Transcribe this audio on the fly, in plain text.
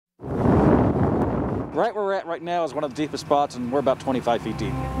Right where we're at right now is one of the deepest spots, and we're about 25 feet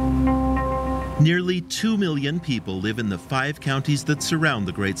deep. Nearly 2 million people live in the 5 counties that surround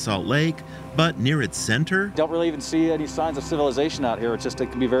the Great Salt Lake, but near its center, Don't really even see any signs of civilization out here. It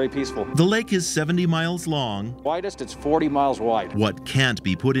can be very peaceful. the lake is 70 miles long. Widest, it's 40 miles wide. What can't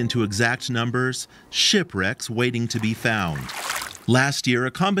be put into exact numbers, shipwrecks waiting to be found. Last year,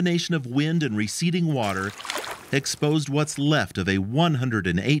 a combination of wind and receding water exposed what's left of a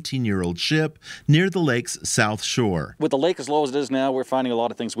 118-year-old ship near the lake's south shore. With the lake as low as it is now, we're finding a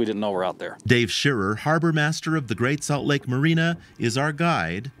lot of things we didn't know were out there. Dave Shearer, harbor master of the Great Salt Lake Marina, is our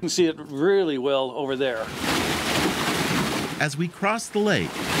guide. You can see it really well over there. As we cross the lake,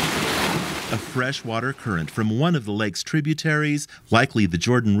 a freshwater current from one of the lake's tributaries, likely the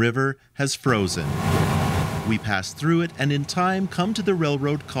Jordan River, has frozen. We pass through it and in time come to the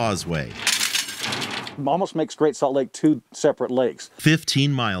railroad causeway. Almost makes Great Salt Lake 2 separate lakes.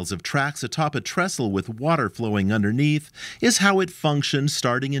 15 miles of tracks atop a trestle with water flowing underneath is how it functioned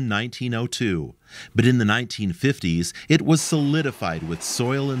starting in 1902. But in the 1950s, it was solidified with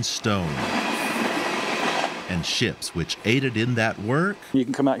soil and stone. And ships which aided in that work. You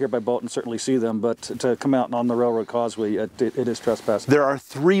can come out here by boat and certainly see them, but to come out on the railroad causeway, it is trespassing. There are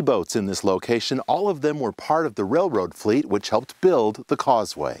 3 boats in this location. All of them were part of the railroad fleet, which helped build the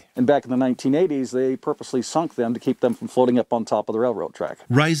causeway. And back in the 1980s, they purposely sunk them to keep them from floating up on top of the railroad track.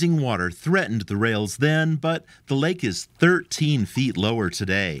 Rising water threatened the rails then, but the lake is 13 feet lower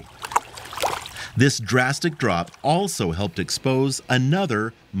today. This drastic drop also helped expose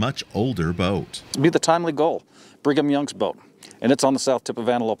another, much older boat. It'd be the Timely Gull, Brigham Young's boat, and it's on the south tip of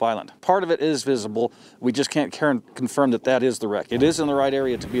Antelope Island. Part of it is visible. We just can't confirm that that is the wreck. It is in the right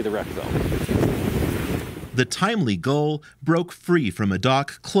area to be the wreck, though. The Timely Gull broke free from a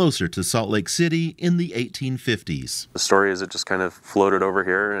dock closer to Salt Lake City in the 1850s. The story is it just kind of floated over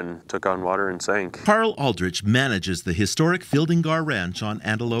here and took on water and sank. Carl Aldrich manages the historic Fielding-Gar Ranch on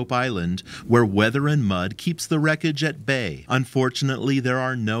Antelope Island, where weather and mud keeps the wreckage at bay. Unfortunately, there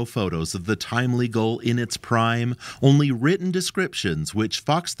are no photos of the Timely Gull in its prime, only written descriptions which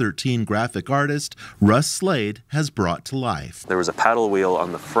Fox 13 graphic artist Russ Slade has brought to life. There was a paddle wheel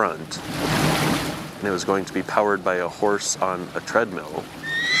on the front, and it was going to be powered by a horse on a treadmill.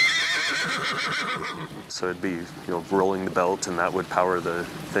 So it'd be, rolling the belt, and that would power the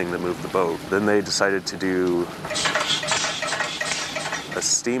thing that moved the boat. Then they decided to do a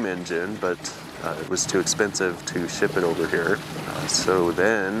steam engine, but it was too expensive to ship it over here. So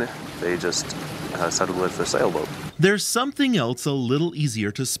then they just settled with a sailboat. There's something else a little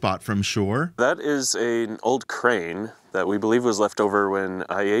easier to spot from shore. That is an old crane that we believe was left over when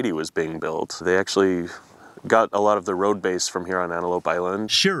I-80 was being built. They actually got a lot of the road base from here on Antelope Island.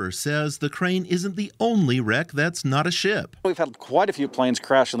 Shearer says the crane isn't the only wreck that's not a ship. We've had quite a few planes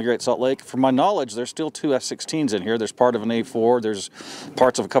crash in the Great Salt Lake. From my knowledge, there's still 2 F-16s in here. There's part of an A-4. There's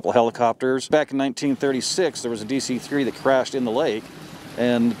parts of a couple helicopters. Back in 1936, there was a DC-3 that crashed in the lake.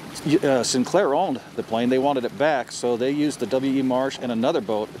 And Sinclair owned the plane. They wanted it back, so they used the W.E. Marsh and another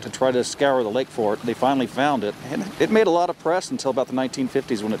boat to try to scour the lake for it. They finally found it, and it made a lot of press until about the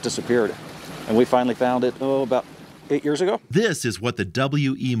 1950s when it disappeared. And we finally found it, about 8 years ago. This is what the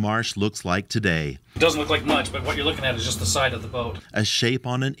W.E. Marsh looks like today. It doesn't look like much, but what you're looking at is just the side of the boat. A shape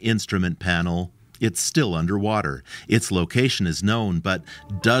on an instrument panel. It's still underwater. Its location is known, but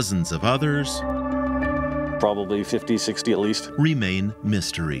dozens of others Probably 50, 60 at least. remain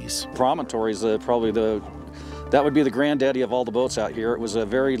mysteries. Promontory is probably that would be the granddaddy of all the boats out here. It was a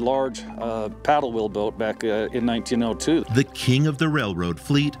very large paddle wheel boat back in 1902. The king of the railroad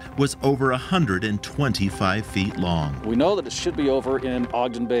fleet was over 125 feet long. We know that it should be over in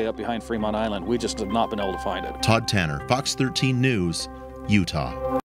Ogden Bay up behind Fremont Island. We just have not been able to find it. Todd Tanner, Fox 13 News, Utah.